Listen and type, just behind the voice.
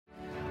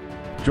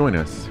Join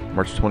us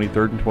March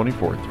 23rd and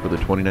 24th for the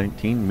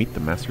 2019 Meet the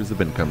Masters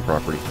of Income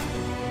Property.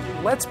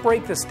 Let's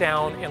break this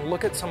down and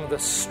look at some of the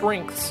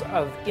strengths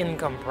of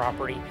income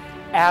property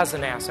as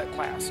an asset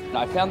class.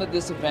 I found that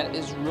this event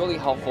is really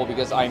helpful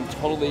because I'm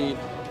totally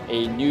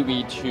a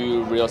newbie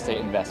to real estate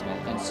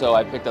investment, and so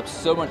I picked up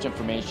so much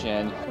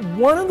information.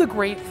 One of the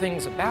great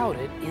things about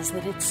it is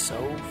that it's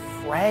so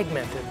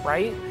fragmented,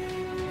 right?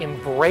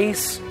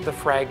 Embrace the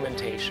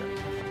fragmentation.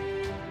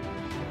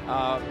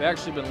 I've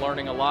actually been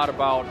learning a lot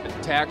about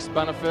tax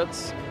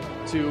benefits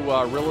to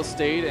real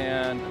estate,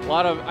 and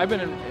I've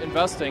been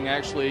investing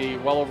actually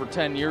well over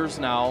 10 years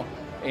now,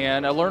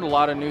 and I learned a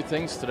lot of new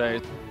things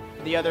today.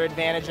 The other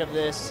advantage of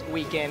this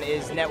weekend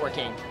is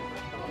networking.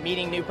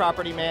 Meeting new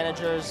property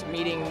managers,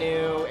 meeting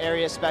new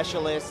area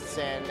specialists,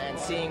 and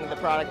seeing the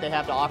product they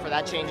have to offer.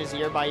 That changes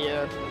year by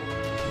year.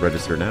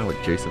 Register now at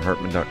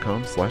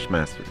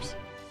jasonhartman.com/masters.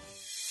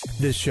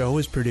 This show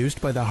is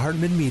produced by the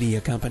Hartman Media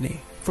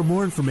Company. For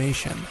more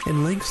information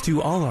and links to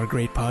all our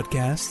great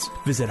podcasts,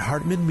 visit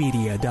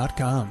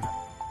hartmanmedia.com.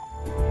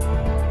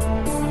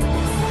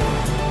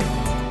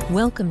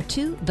 Welcome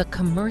to The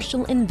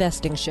Commercial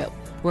Investing Show,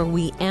 where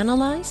we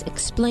analyze,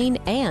 explain,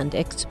 and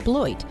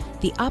exploit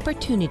the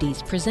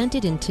opportunities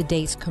presented in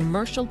today's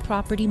commercial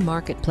property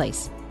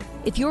marketplace.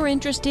 If you're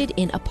interested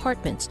in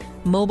apartments,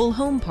 mobile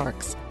home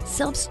parks,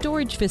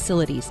 self-storage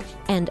facilities,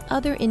 and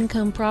other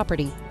income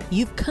property,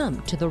 you've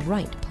come to the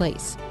right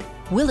place.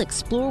 We'll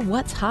explore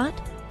what's hot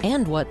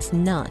and what's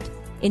not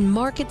in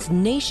markets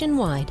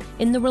nationwide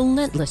in the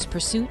relentless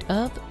pursuit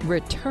of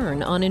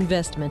return on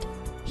investment.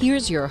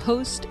 Here's your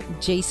host,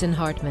 Jason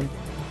Hartman.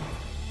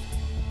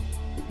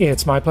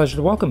 It's my pleasure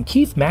to welcome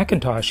Keith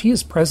McIntosh. He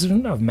is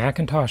president of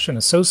McIntosh &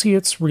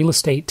 Associates Real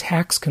Estate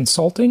Tax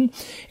Consulting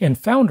and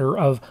founder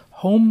of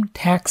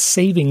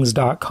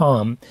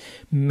HomeTaxSavings.com.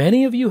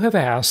 Many of you have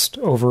asked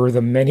over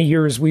the many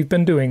years we've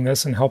been doing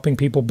this and helping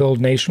people build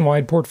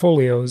nationwide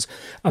portfolios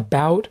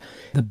about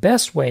the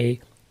best way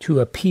to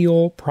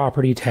appeal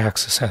property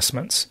tax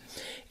assessments.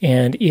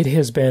 And it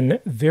has been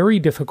very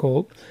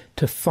difficult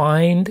to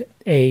find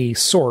a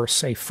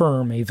source, a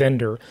firm, a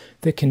vendor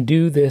that can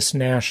do this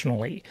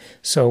nationally.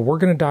 So we're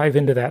going to dive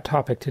into that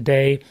topic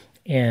today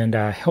and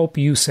help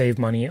you save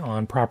money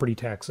on property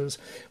taxes.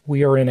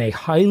 We are in a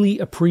highly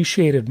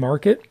appreciated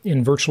market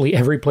in virtually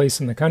every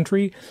place in the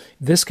country.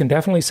 This can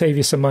definitely save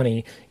you some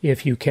money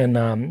if you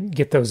can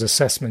get those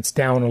assessments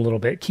down a little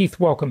bit.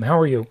 Keith, welcome. How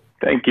are you?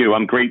 Thank you.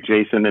 I'm great,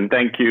 Jason, and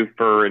thank you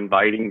for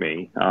inviting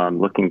me.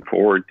 Looking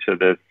forward to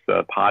this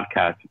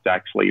podcast. It's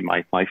actually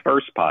my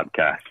first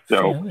podcast.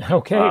 So,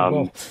 okay,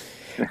 well,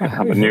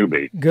 I'm a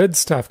newbie. Good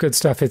stuff, good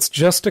stuff. It's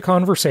just a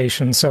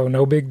conversation, so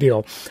no big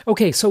deal.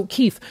 Okay, so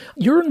Keith,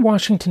 you're in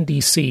Washington,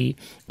 D.C.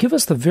 Give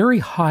us the very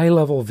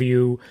high-level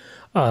view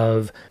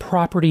of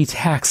property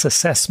tax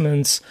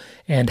assessments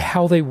and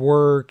how they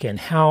work and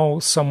how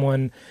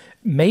someone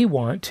may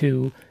want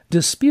to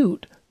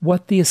dispute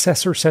what the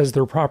assessor says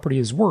their property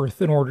is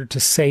worth in order to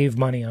save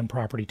money on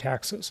property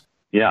taxes.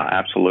 Yeah,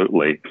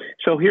 absolutely.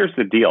 So here's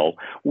the deal.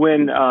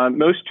 When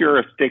most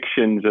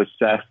jurisdictions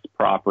assess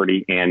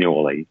property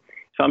annually,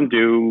 some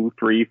do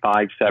 3,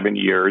 5, 7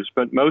 years,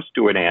 but most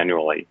do it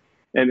annually.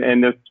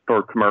 And that's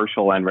for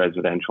commercial and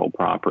residential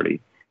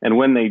property. And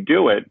when they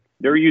do it,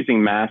 they're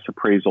using mass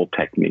appraisal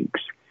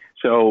techniques.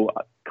 So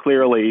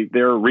clearly,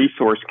 they're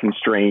resource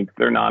constrained.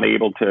 They're not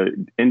able to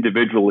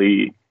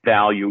individually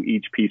value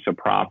each piece of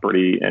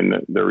property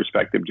in the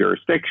respective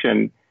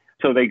jurisdiction.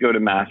 So they go to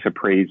mass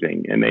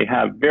appraising, and they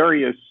have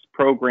various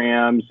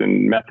programs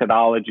and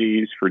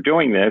methodologies for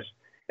doing this.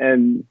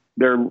 And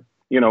they're,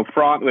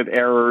 fraught with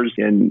errors.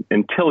 And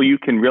until you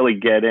can really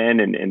get in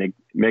and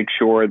make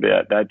sure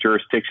that that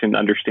jurisdiction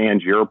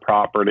understands your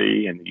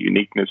property and the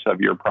uniqueness of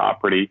your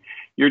property,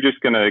 you're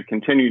just going to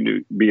continue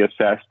to be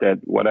assessed at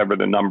whatever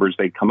the numbers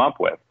they come up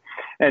with.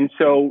 And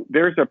so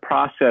there's a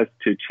process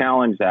to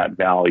challenge that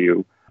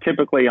value,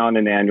 typically on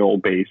an annual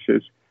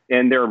basis.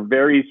 And there are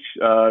very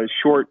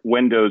short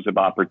windows of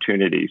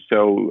opportunity.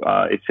 So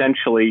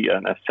essentially,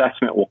 an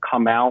assessment will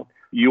come out.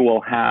 You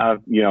will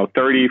have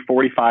 30,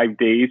 45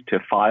 days to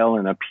file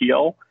an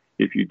appeal.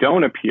 If you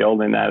don't appeal,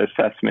 then that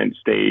assessment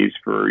stays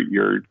for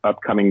your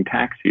upcoming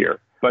tax year.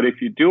 But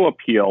if you do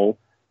appeal,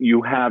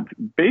 you have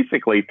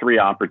basically 3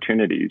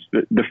 opportunities.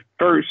 The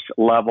first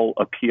level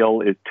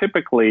appeal is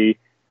typically,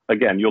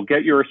 again, you'll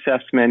get your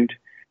assessment.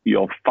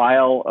 You'll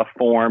file a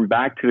form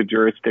back to the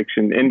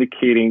jurisdiction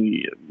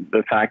indicating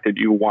the fact that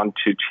you want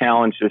to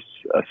challenge this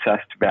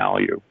assessed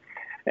value.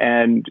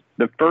 And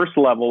the first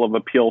level of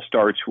appeal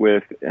starts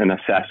with an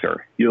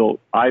assessor.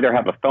 You'll either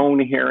have a phone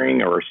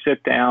hearing or a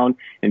sit down,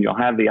 and you'll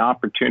have the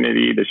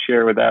opportunity to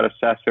share with that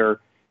assessor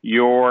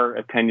your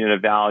opinion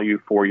of value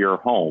for your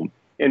home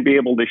and be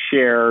able to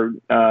share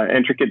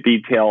intricate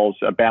details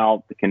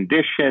about the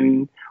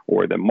condition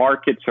or the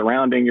market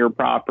surrounding your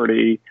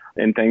property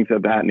and things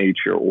of that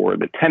nature, or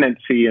the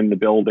tenancy in the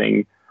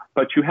building.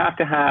 But you have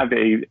to have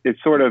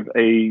it's sort of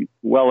a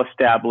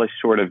well-established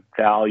sort of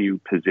value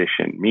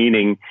position,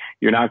 meaning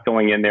you're not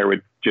going in there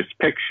with just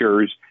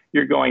pictures.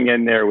 you're going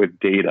in there with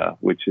data,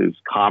 which is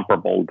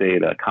comparable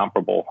data,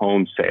 comparable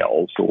home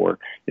sales, or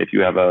if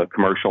you have a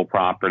commercial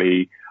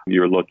property,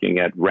 you're looking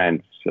at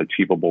rents,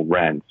 achievable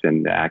rents,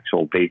 and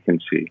actual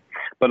vacancy.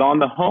 But on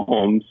the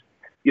homes,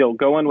 you'll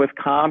go in with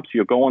comps,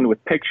 you'll go in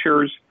with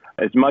pictures,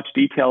 as much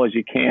detail as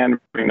you can,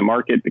 bring the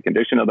market, the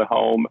condition of the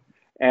home,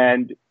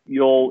 and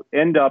you'll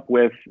end up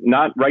with,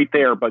 not right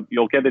there, but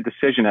you'll get a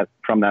decision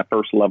from that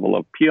first level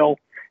of appeal.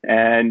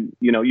 And,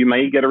 you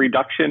may get a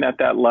reduction at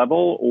that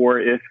level, or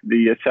if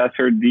the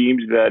assessor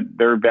deems that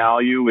their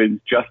value is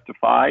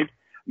justified,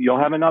 you'll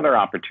have another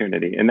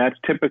opportunity. And that's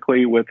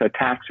typically with a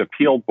tax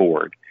appeal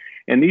board.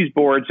 And these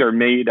boards are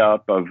made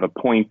up of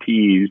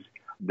appointees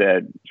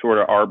that sort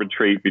of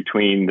arbitrate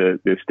between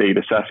the state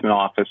assessment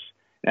office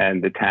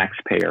and the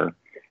taxpayer.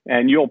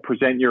 And you'll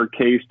present your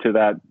case to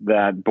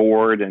that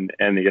board, and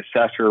the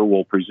assessor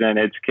will present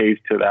its case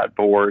to that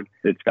board,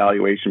 its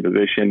valuation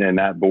position, and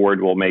that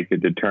board will make a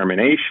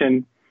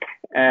determination.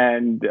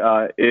 And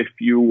if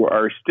you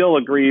are still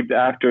aggrieved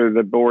after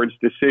the board's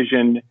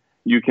decision,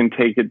 you can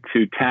take it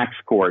to tax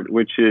court,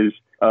 which is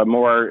a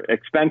more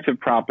expensive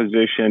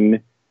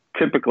proposition.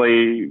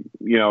 Typically,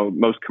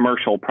 most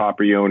commercial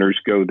property owners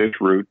go this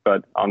route,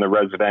 but on the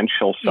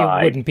residential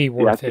side, it wouldn't be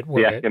worth it.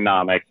 The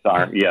economics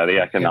aren't. Yeah, the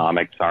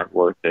economics aren't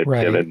worth it,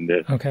 given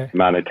the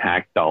amount of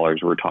tax dollars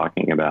we're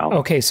talking about.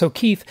 Okay, so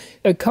Keith,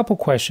 a couple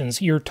questions.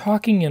 You're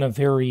talking in a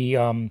very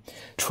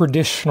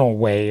traditional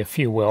way, if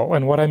you will,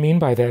 and what I mean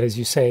by that is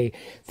you say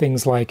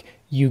things like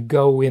you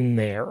go in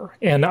there,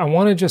 and I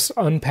want to just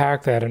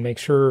unpack that and make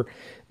sure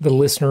the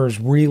listeners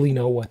really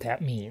know what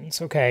that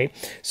means, okay?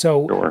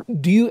 So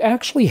Do you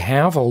actually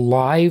have a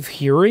live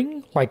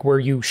hearing, like where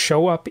you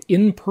show up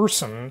in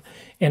person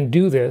and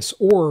do this,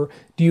 or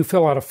do you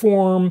fill out a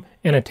form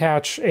and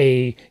attach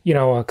a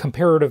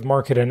comparative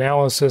market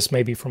analysis,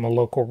 maybe from a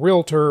local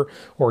realtor,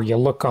 or you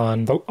look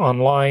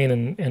online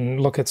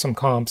and look at some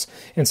comps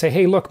and say,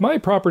 hey, look, my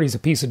property's a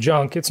piece of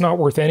junk. It's not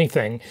worth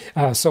anything.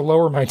 So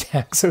lower my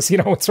taxes.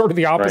 It's sort of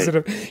the opposite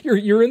of,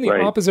 you're in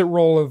the opposite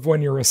role of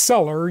when you're a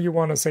seller. You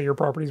want to say your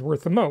property's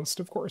worth the most,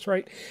 of course,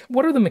 right?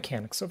 What are the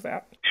mechanics of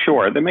that?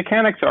 Sure. The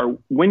mechanics are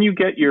when you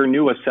get your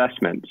new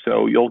assessment.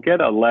 So you'll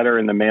get a letter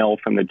in the mail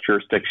from the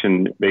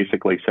jurisdiction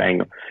basically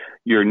saying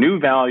your new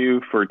value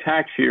for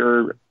tax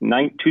year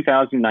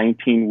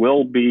 2019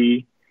 will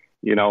be,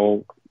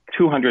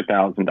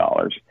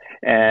 $200,000.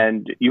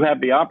 And you have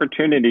the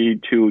opportunity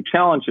to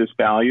challenge this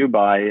value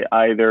by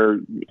either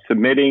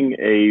submitting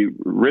a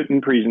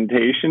written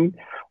presentation,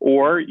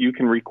 or you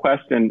can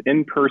request an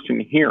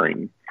in-person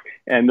hearing.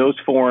 And those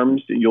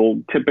forms,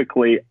 you'll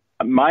typically,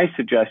 my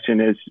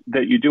suggestion is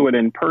that you do it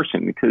in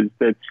person, because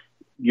that's,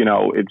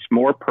 it's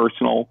more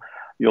personal.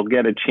 You'll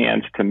get a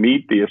chance to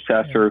meet the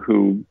assessor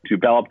who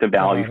developed the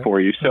value for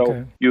you.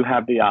 So you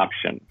have the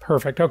option.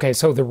 Perfect. Okay.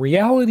 So the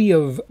reality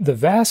of the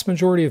vast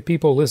majority of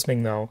people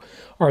listening, though,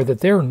 are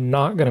that they're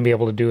not going to be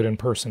able to do it in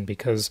person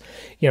because,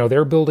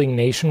 they're building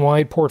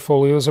nationwide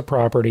portfolios of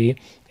property.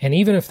 And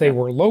even if they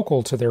were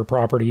local to their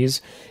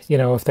properties,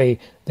 if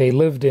they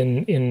lived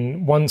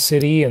in one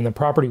city and the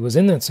property was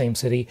in that same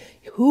city,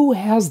 who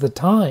has the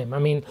time? I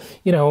mean,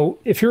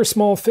 if you're a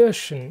small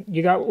fish and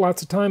you got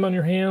lots of time on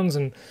your hands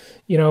and,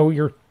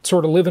 you're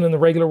sort of living in the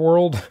regular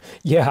world,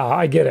 yeah,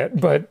 I get it.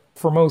 But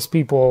for most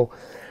people,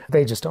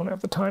 they just don't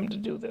have the time to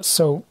do this.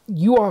 So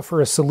you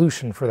offer a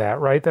solution for that,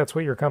 right? That's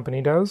what your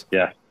company does?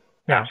 Yeah.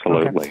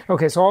 Absolutely.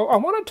 Okay, so I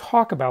want to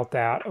talk about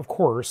that, of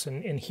course,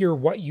 and hear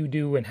what you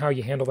do and how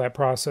you handle that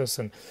process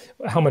and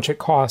how much it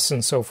costs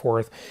and so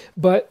forth.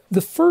 But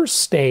the first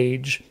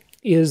stage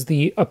is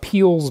the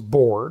appeals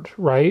board,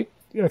 right?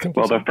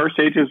 The first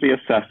stage is the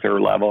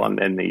assessor level, and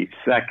then the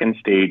second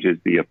stage is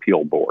the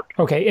appeal board.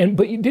 Okay,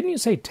 but didn't you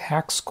say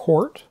tax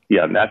court?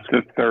 Yeah, that's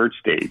the third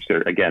stage.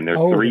 There's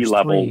three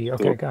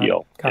levels to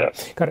appeal. Got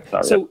it.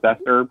 So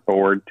assessor,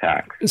 board,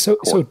 tax.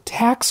 So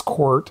tax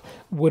court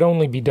would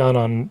only be done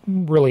on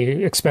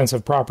really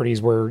expensive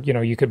properties where,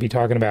 you could be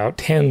talking about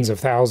tens of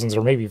thousands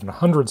or maybe even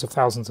hundreds of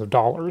thousands of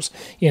dollars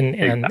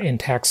in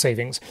tax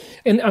savings.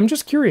 And I'm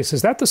just curious,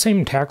 is that the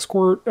same tax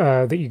court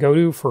that you go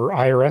to for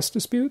IRS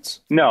disputes?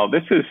 No,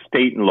 this is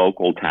state and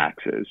local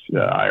taxes.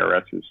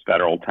 IRS is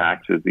federal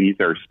taxes. These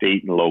are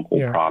state and local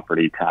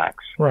property tax.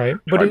 Right.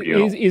 But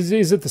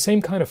is it the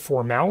same kind of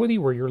formality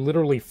where you're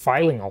literally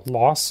filing a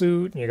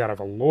lawsuit and you got to have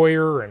a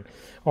lawyer and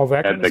all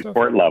that kind of stuff? At the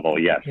court level,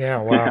 yes.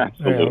 Yeah, wow.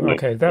 Absolutely.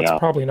 Okay, that's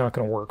probably not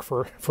going to work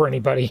for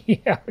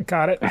anybody. Yeah,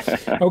 got it.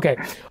 Okay.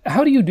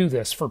 How do you do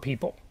this for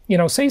people?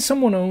 Say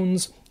someone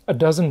owns a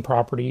dozen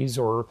properties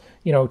or,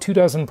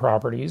 24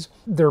 properties.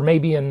 They're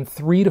maybe in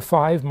 3 to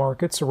 5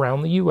 markets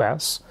around the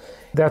U.S.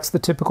 That's the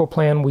typical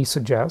plan we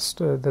suggest,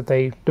 that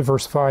they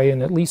diversify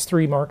in at least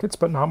 3 markets,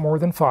 but not more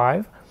than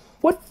 5.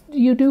 What do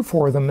you do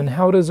for them and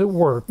how does it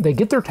work? They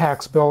get their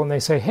tax bill and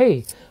they say,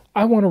 hey,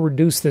 I want to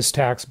reduce this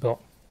tax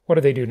bill. What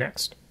do they do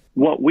next?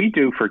 What we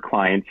do for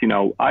clients,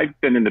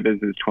 I've been in the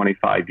business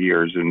 25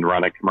 years and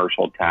run a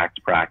commercial tax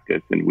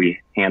practice, and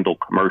we handle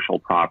commercial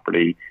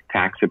property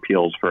tax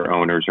appeals for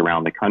owners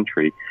around the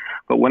country.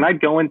 But when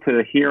I'd go into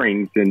the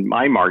hearings in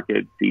my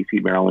market, D.C.,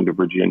 Maryland, or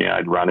Virginia,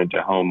 I'd run into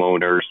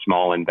homeowners,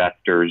 small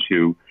investors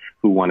who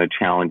want to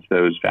challenge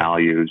those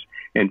values.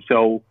 And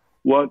so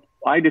what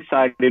I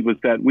decided was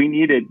that we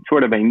needed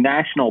sort of a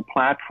national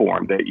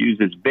platform that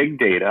uses big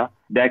data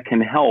that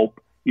can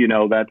help,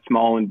 that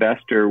small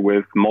investor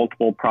with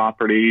multiple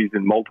properties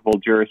and multiple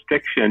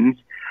jurisdictions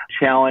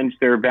challenge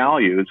their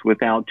values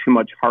without too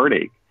much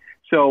heartache.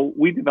 So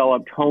we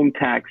developed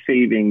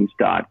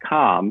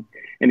HomeTaxSavings.com.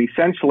 And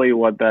essentially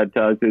what that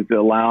does is it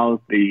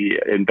allows the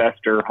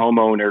investor,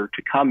 homeowner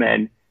to come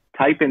in,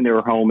 type in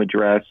their home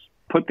address,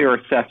 put their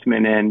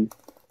assessment in.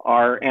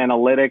 Our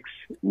analytics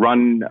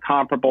run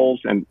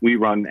comparables, and we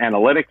run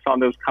analytics on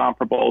those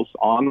comparables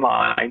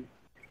online.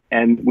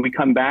 And we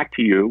come back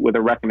to you with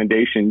a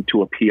recommendation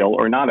to appeal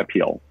or not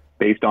appeal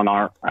based on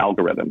our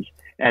algorithms.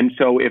 And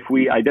so if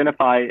we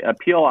identify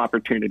appeal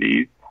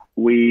opportunities,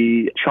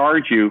 we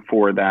charge you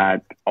for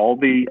that, all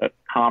the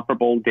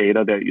comparable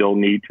data that you'll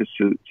need to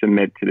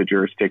submit to the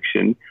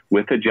jurisdiction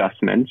with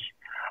adjustments,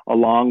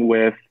 along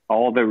with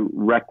all the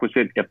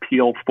requisite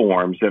appeal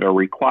forms that are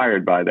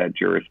required by that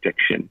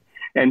jurisdiction.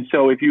 And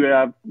so if you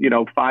have,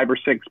 5 or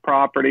 6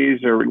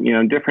 properties or,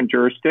 different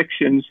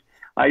jurisdictions,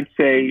 I'd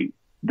say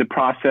the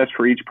process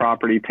for each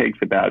property takes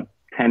about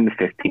 10 to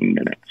 15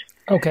 minutes.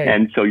 Okay.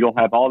 And so you'll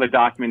have all the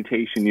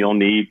documentation you'll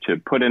need to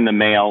put in the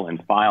mail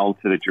and file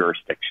to the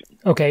jurisdiction.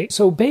 Okay.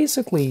 So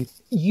basically,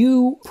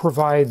 you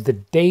provide the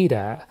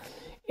data,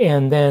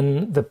 and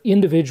then the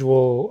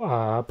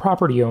individual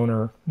property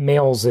owner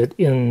mails it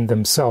in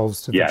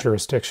themselves to the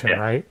jurisdiction,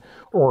 right?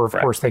 Or, of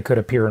course, they could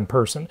appear in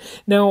person.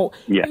 Now,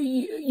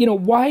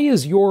 why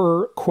is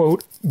your,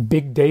 quote,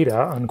 big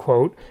data,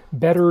 unquote,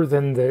 better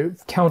than the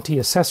county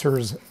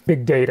assessor's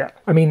big data?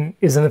 I mean,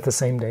 isn't it the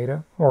same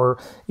data? Or,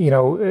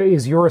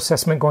 is your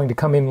assessment going to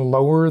come in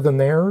lower than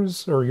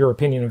theirs, or your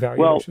opinion of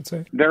value, I should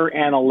say? Their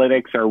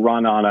analytics are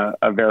run on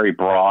a very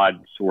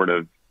broad sort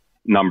of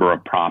number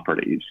of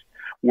properties,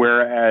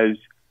 whereas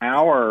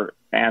our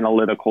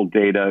analytical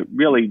data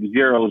really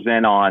zeroes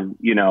in on,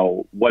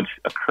 what's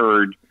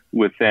occurred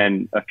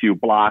within a few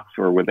blocks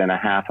or within a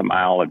half a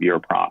mile of your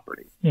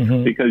property.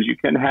 Mm-hmm. Because you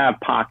can have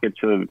pockets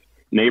of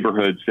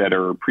neighborhoods that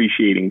are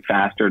appreciating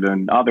faster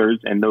than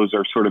others, and those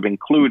are sort of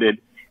included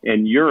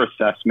in your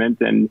assessment.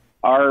 And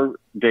our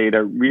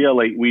data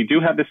really, we do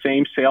have the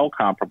same sale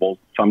comparables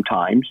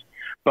sometimes,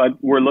 but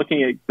we're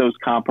looking at those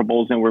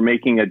comparables and we're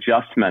making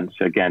adjustments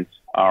against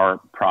our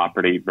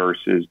property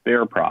versus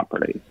their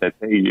property that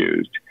they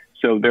used.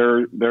 So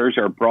theirs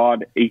are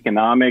broad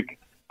economic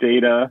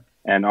data,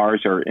 and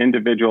ours are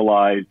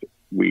individualized.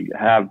 We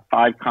have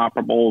 5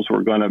 comparables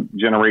we're going to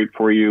generate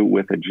for you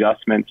with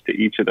adjustments to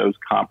each of those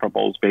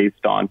comparables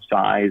based on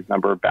size,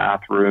 number of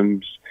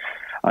bathrooms,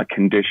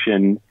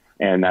 condition,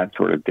 and that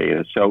sort of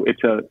data. So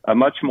it's a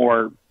much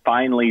more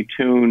finely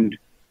tuned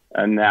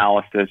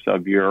analysis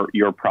of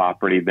your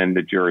property than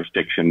the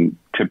jurisdiction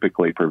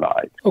typically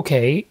provides.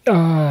 Okay.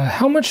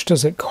 How much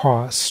does it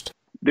cost?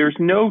 There's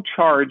no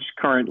charge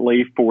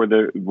currently for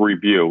the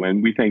review,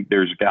 and we think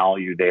there's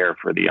value there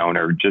for the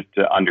owner just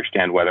to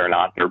understand whether or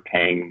not they're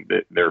paying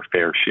their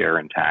fair share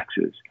in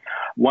taxes.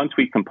 Once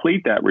we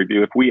complete that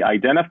review, if we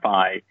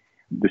identify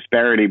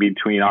disparity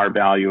between our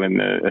value and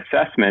the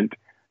assessment,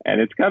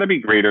 and it's got to be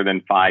greater than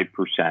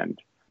 5%.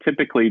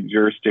 Typically,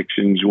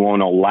 jurisdictions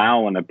won't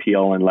allow an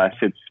appeal unless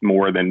it's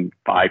more than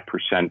 5%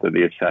 of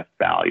the assessed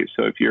value.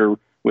 So if you're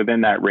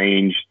within that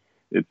range,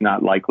 it's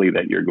not likely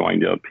that you're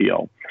going to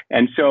appeal.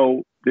 And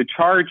so the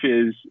charge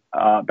is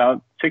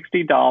about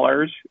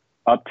 $60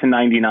 up to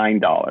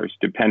 $99,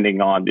 depending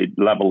on the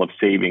level of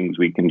savings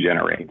we can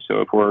generate.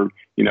 So if we're,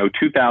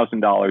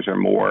 $2,000 or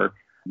more,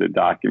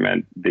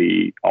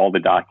 all the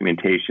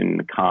documentation,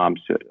 the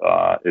comps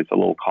is a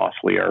little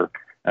costlier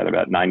at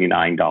about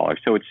 $99.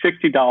 So it's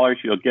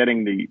 $60. You're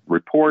getting the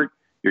report.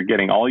 You're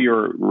getting all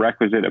your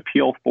requisite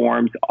appeal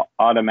forms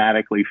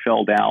automatically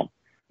filled out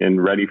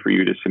and ready for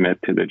you to submit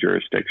to the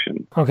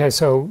jurisdiction. Okay,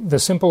 so the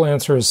simple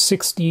answer is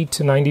 $60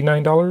 to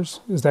 $99.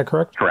 Is that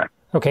correct? Correct.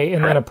 Okay,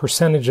 and then a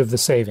percentage of the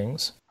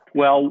savings.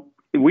 Well,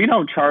 we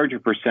don't charge a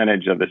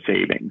percentage of the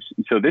savings.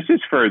 So this is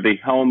for the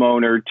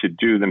homeowner to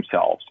do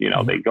themselves.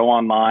 They go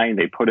online,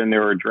 they put in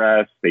their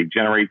address, they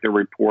generate their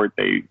report,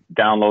 they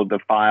download the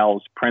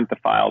files, print the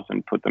files,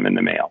 and put them in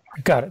the mail.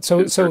 Got it.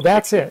 So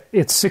that's it.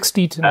 It's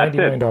 $60 to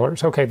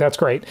 $99. Okay, that's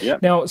great.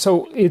 Yep. Now,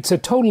 so it's a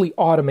totally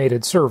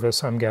automated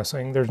service, I'm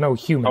guessing. There's no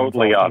human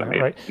Totally automated,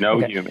 there, right? No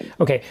human.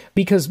 Okay,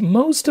 because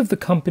most of the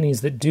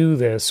companies that do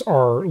this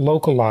are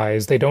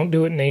localized. They don't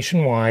do it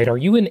nationwide. Are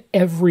you in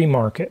every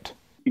market?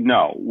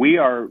 No,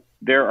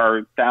 there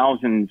are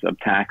thousands of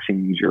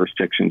taxing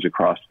jurisdictions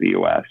across the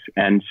U.S.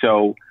 And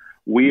so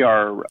we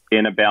are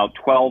in about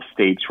 12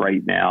 states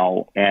right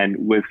now. And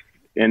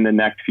in the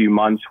next few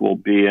months, we'll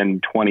be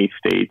in 20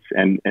 states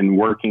and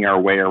working our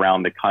way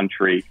around the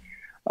country.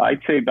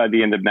 I'd say by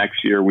the end of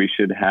next year, we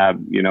should have,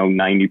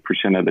 90%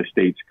 of the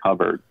states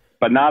covered,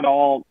 but not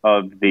all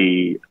of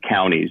the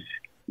counties.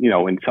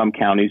 In some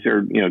counties, there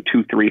are,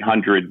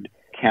 200-300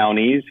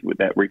 counties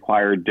that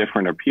require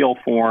different appeal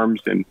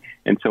forms, and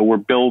so we're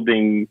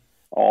building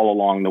all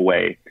along the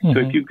way. So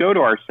if you go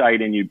to our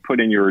site and you put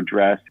in your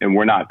address and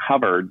we're not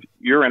covered,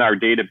 you're in our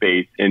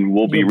database and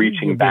we'll be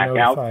reaching back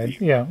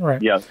out. Yeah,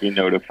 right. Yes, be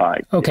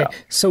notified. Okay. Yeah.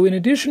 So in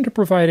addition to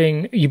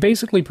providing, you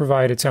basically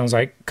provide, it sounds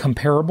like,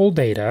 comparable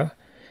data,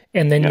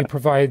 and then you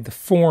provide the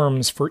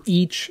forms for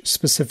each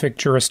specific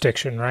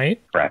jurisdiction,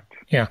 right? Correct.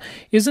 Yeah.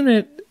 Isn't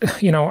it,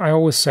 I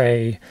always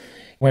say,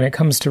 when it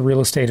comes to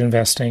real estate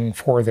investing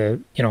for the,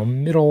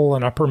 middle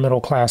and upper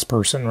middle class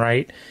person,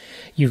 right?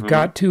 You've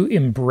got to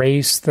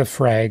embrace the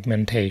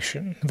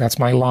fragmentation. That's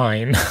my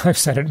line. I've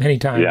said it many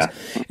times.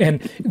 Yeah.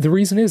 And the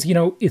reason is,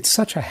 it's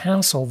such a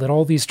hassle that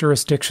all these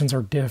jurisdictions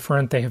are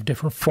different. They have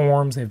different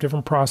forms. They have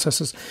different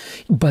processes.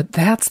 But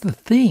that's the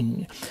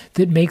thing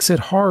that makes it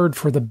hard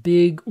for the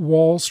big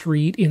Wall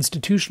Street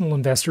institutional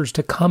investors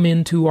to come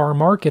into our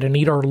market and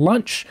eat our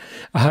lunch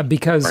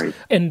because,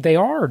 and they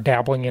are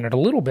dabbling in it a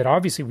little bit.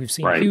 Obviously, we've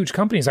seen huge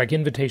companies like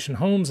Invitation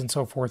Homes and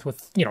so forth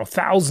with,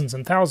 thousands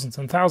and thousands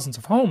and thousands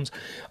of homes.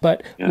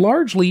 But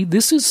largely,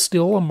 this is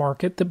still a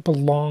market that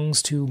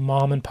belongs to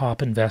mom and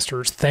pop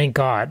investors, thank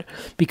God,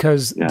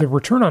 because the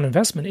return on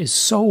investment is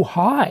so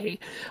high,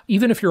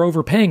 even if you're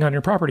overpaying on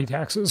your property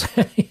taxes,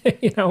 but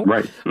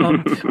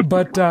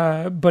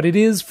it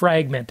is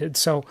fragmented.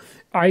 So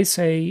I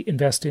say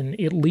invest in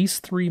at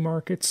least 3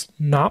 markets,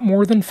 not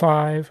more than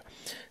 5.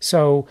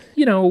 So,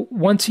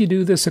 once you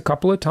do this a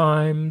couple of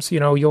times,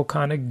 you'll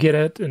kind of get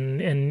it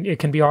and it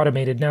can be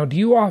automated. Now, do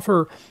you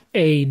offer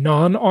a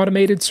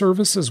non-automated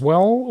service as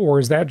well? Or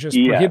is that just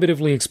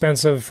prohibitively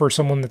expensive for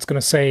someone that's going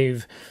to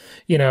save,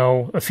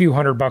 a few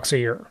 $100 a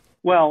year?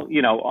 Well,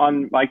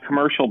 on my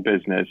commercial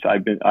business,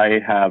 I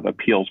have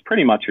appeals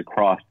pretty much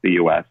across the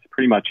U.S.,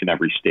 pretty much in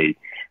every state.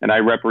 And I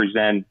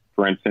represent,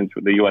 for instance,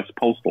 the U.S.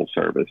 Postal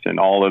Service, and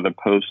all of the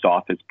post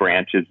office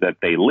branches that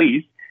they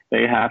lease,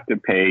 they have to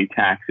pay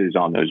taxes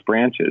on those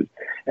branches,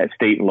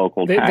 state and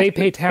local taxes. They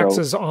pay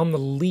taxes on the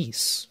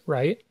lease,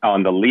 right?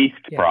 On the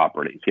leased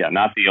properties,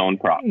 not the owned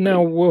properties.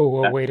 Now,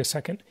 wait a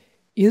second.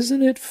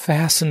 Isn't it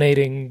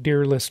fascinating,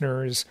 dear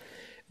listeners,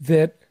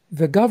 that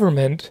the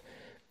government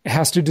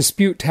has to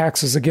dispute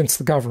taxes against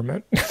the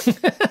government?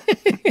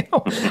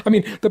 I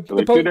mean,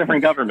 two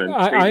different governments,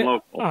 state and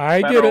local.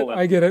 I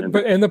get it.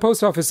 But and the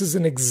post office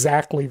isn't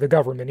exactly the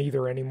government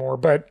either anymore.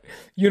 But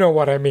you know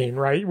what I mean,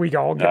 right? We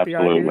all get the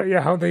idea.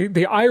 Yeah,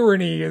 the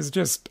irony is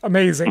just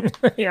amazing.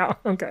 Yeah.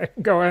 Okay.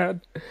 Go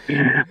ahead.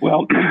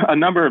 Well, a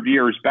number of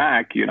years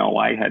back,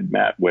 I had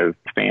met with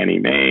Fannie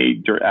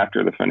Mae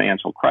after the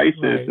financial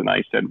crisis, and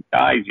I said,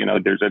 guys,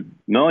 there's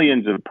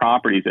millions of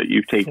properties that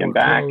you've taken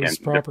back, and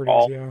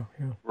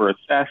were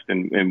assessed,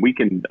 and we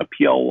can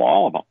appeal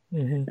all of them.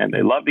 And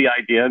they loved the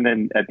idea. And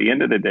then at the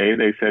end of the day,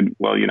 they said,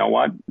 well, you know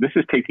what? This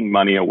is taking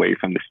money away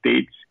from the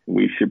states.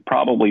 We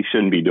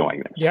shouldn't be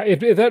doing this. Yeah,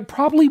 that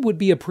probably would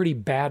be a pretty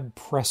bad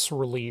press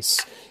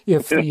release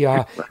if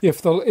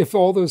if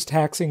all those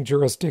taxing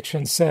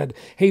jurisdictions said,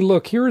 "Hey,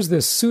 look, here's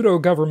this pseudo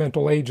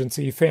governmental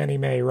agency, Fannie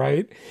Mae,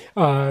 right?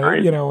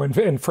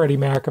 And Freddie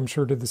Mac, I'm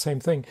sure, did the same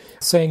thing,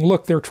 saying,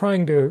 look, they're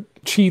trying to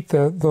cheat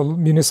the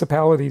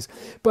municipalities,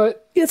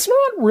 but it's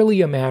not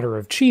really a matter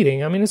of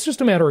cheating. I mean, it's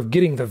just a matter of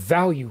getting the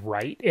value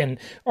right. And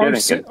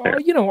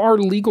our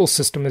legal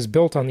system is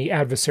built on the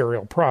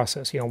adversarial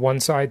process.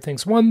 One side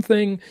thinks one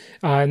thing,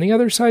 and the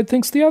other side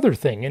thinks the other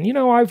thing. And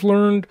I've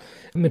learned,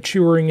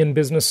 maturing in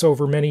business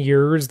over many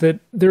years, that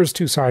there's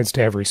 2 sides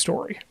to every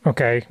story.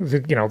 Okay,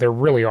 there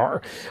really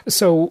are.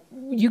 So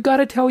you got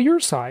to tell your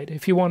side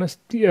if you want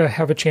to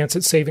have a chance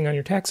at saving on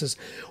your taxes.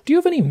 Do you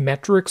have any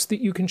metrics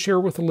that you can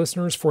share with the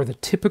listeners for the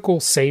typical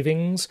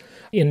savings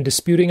in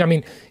disputing? I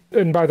mean,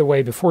 and by the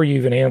way, before you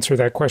even answer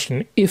that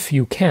question, if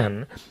you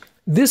can,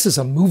 this is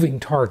a moving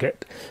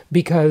target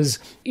because,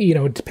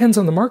 it depends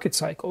on the market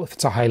cycle. If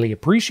it's a highly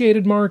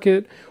appreciated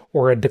market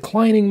or a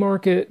declining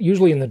market,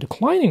 usually in the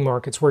declining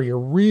markets where you're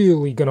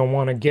really going to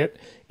want to get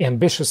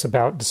ambitious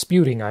about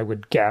disputing, I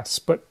would guess.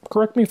 But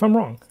correct me if I'm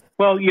wrong.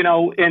 Well,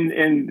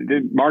 in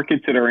the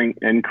markets that are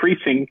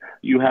increasing,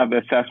 you have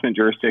assessment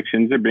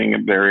jurisdictions that are being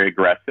very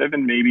aggressive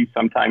and maybe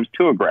sometimes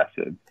too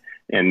aggressive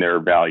in their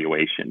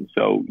valuation.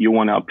 So you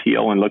want to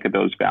appeal and look at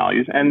those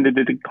values. And the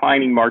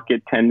declining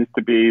market tends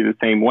to be the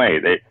same way.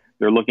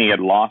 They're looking at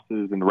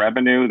losses in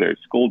revenue. Their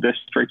school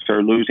districts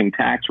are losing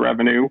tax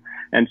revenue.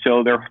 And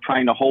so they're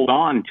trying to hold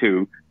on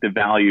to the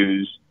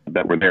values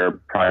that were there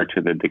prior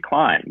to the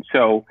decline.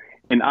 So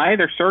in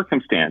either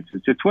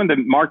circumstances, it's when the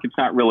market's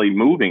not really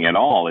moving at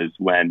all is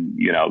when,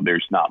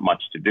 there's not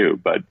much to do.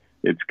 But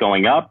it's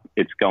going up,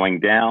 it's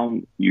going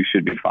down, you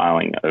should be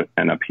filing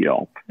an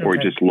appeal or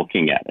just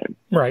looking at it.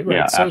 Right.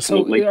 Yeah, so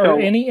absolutely. Are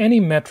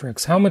any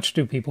metrics? How much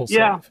do people save?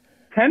 Yeah,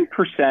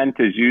 10%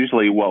 is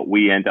usually what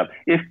we end up.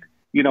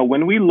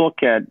 When we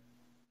look at,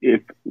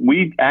 if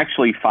we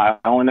actually file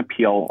an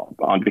appeal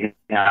on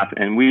behalf,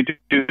 and we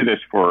do this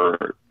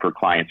for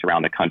clients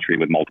around the country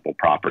with multiple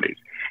properties,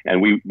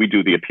 and we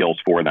do the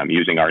appeals for them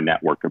using our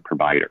network of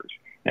providers.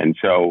 And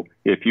so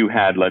if you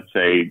had, let's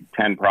say,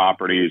 10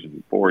 properties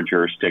in 4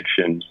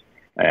 jurisdictions,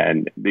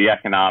 And the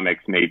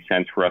economics made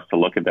sense for us to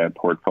look at that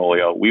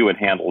portfolio. We would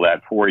handle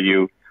that for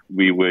you.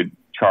 We would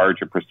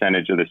charge a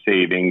percentage of the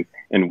savings,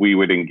 and we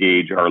would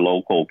engage our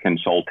local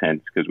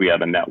consultants because we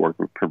have a network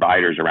of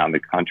providers around the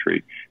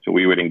country. So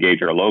we would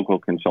engage our local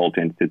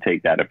consultants to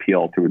take that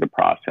appeal through the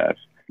process.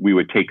 We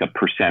would take a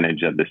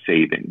percentage of the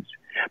savings.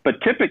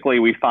 But typically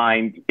we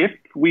find if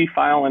we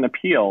file an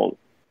appeal,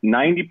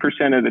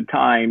 90% of the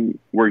time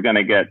we're going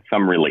to get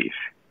some relief.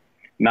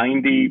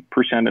 90%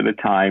 of the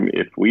time,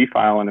 if we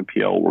file an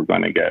appeal, we're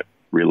going to get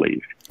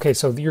relief. Okay,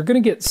 so you're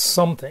going to get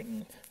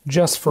something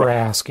just for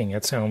asking,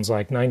 it sounds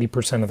like,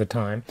 90% of the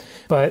time.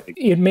 But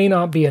it may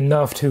not be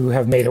enough to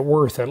have made it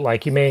worth it.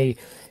 Like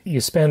you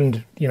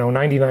spend,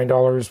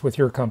 $99 with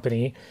your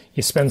company,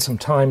 you spend some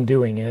time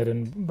doing it.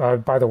 And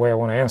by the way, I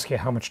want to ask you,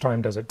 how much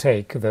time does it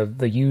take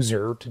the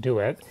user to do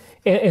it?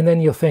 And then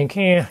you'll think,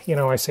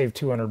 I saved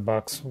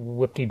 $200,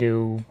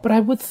 whoop-de-doo. But I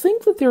would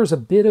think that there's a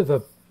bit of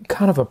a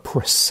kind of a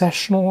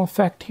processional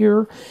effect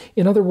here.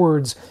 In other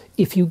words,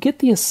 if you get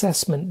the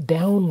assessment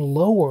down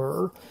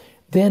lower,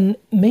 then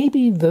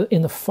maybe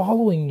in the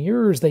following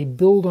years they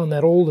build on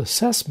that old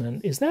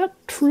assessment. Is that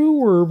true,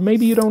 or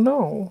maybe you don't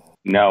know?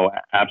 No,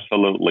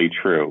 absolutely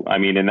true. I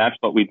mean, and that's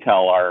what we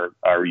tell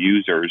our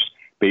users.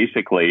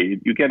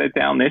 Basically, you get it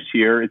down this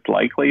year, it's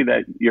likely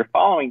that your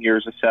following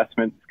year's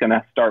assessment is going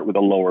to start with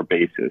a lower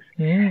basis.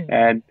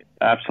 And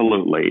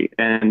absolutely.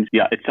 And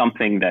yeah, it's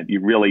something that you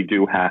really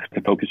do have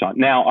to focus on.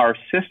 Now, our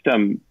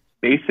system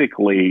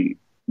basically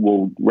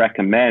will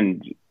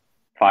recommend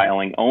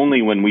filing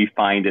only when we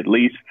find at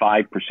least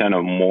 5%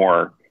 or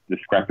more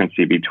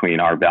discrepancy between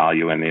our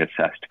value and the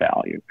assessed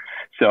value.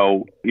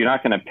 So you're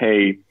not going to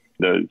pay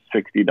the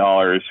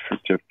 $60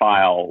 to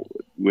file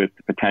with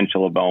the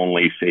potential of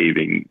only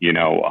saving,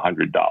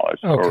 $100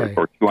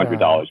 or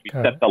 $200. We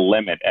set the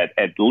limit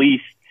at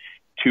least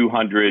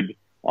 $200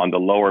 on the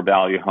lower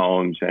value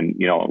homes and,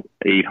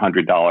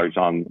 $800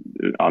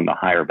 on the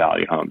higher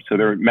value homes. So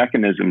there are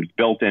mechanisms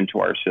built into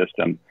our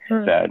system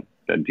that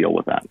deal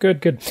with that.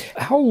 Good.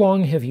 How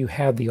long have you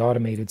had the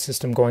automated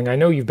system going? I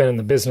know you've been in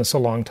the business a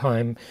long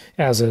time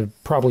as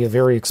probably a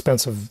very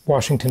expensive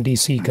Washington,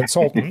 D.C.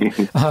 consultant,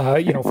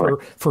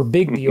 for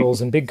big deals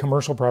and big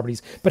commercial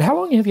properties. But how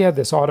long have you had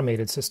this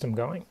automated system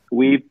going?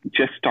 We've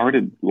just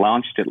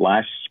launched it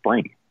last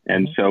spring.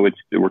 And so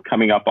we're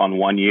coming up on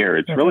 1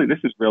 year. This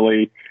is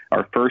really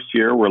our first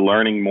year. We're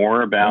learning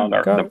more about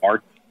the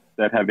markets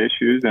that have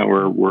issues, and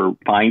we're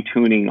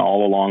fine-tuning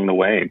all along the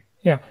way.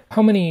 Yeah.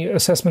 How many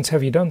assessments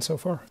have you done so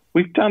far?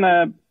 We've done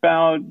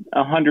about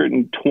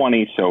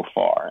 120 so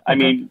far. I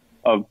mean,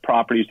 of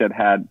properties that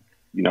had,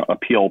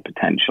 appeal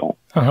potential.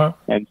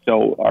 And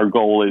so our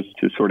goal is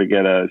to sort of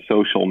get a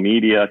social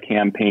media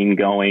campaign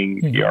going,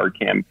 PR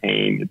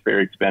campaign. It's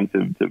very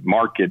expensive to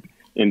market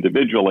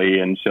individually.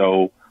 And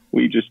so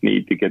we just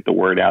need to get the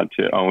word out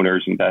to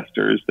owners,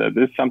 investors, that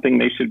this is something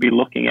they should be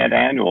looking at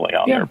annually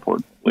on their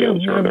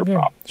portfolios or their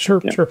properties. Sure.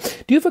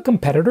 Do you have a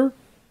competitor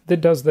that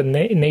does the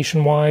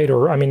nationwide,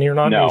 or, you're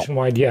not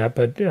nationwide yet,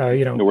 but,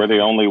 We're the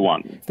only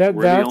one. We're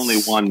the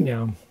only one.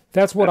 Yeah.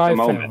 That's what I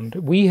found.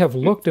 We have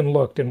looked,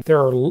 and there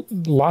are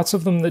lots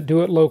of them that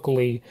do it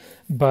locally,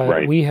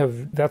 but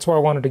that's why I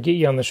wanted to get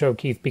you on the show,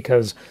 Keith,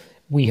 because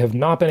we have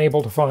not been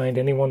able to find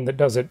anyone that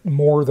does it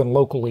more than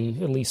locally,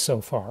 at least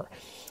so far.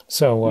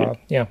 So,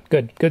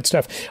 good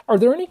stuff. Are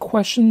there any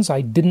questions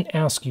I didn't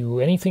ask you?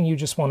 Anything you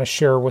just want to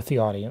share with the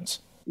audience?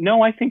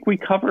 No, I think we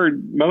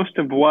covered most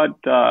of what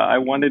I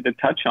wanted to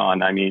touch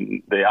on. I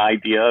mean, the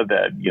idea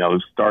that,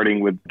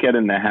 starting with get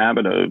in the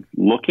habit of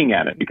looking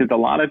at it, because a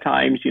lot of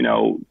times,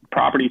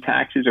 property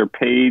taxes are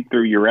paid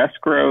through your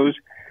escrows.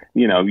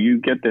 You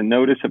get the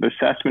notice of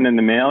assessment in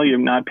the mail. You're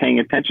not paying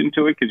attention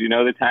to it because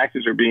the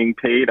taxes are being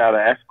paid out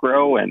of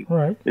escrow, and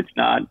it's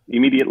not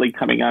immediately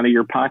coming out of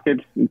your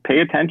pocket. Pay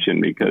attention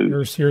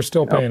because you're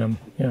still paying them.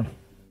 Yeah.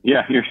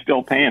 Yeah, you're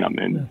still paying them.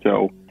 And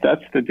so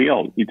that's the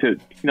deal.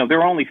 There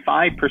are only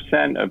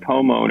 5% of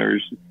homeowners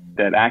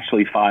that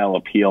actually file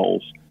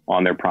appeals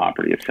on their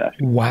property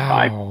assessment.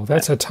 Wow. 5%.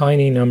 That's a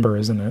tiny number,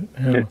 isn't it?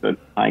 Yeah. It's a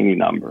tiny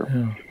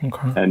number. Yeah.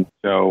 Okay. And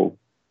so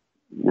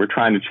we're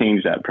trying to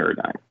change that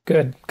paradigm.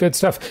 Good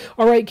stuff.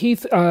 All right,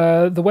 Keith, the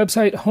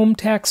website,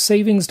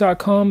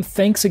 hometaxsavings.com.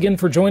 Thanks again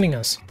for joining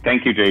us.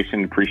 Thank you,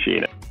 Jason.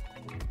 Appreciate it.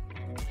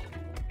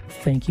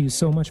 Thank you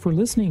so much for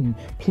listening.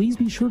 Please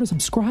be sure to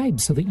subscribe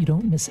so that you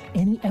don't miss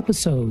any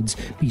episodes.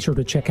 Be sure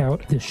to check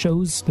out the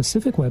show's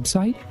specific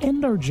website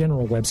and our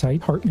general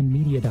website,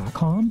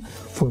 hartmanmedia.com,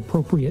 for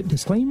appropriate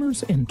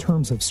disclaimers and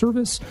terms of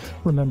service.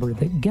 Remember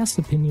that guest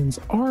opinions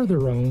are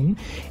their own,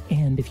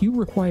 and if you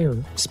require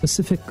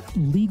specific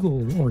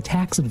legal or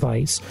tax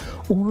advice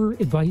or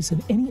advice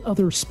in any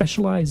other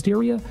specialized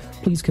area,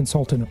 please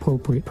consult an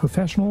appropriate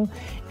professional.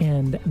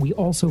 And we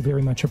also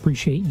very much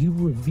appreciate you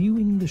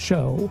reviewing the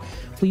show.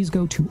 Please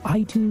go to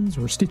iTunes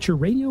or Stitcher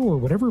Radio or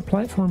whatever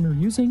platform you're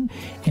using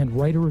and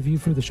write a review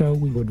for the show.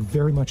 We would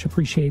very much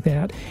appreciate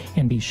that.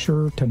 And be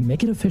sure to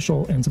make it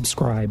official and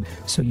subscribe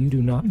so you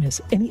do not miss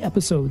any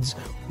episodes.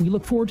 We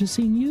look forward to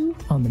seeing you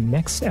on the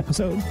next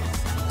episode.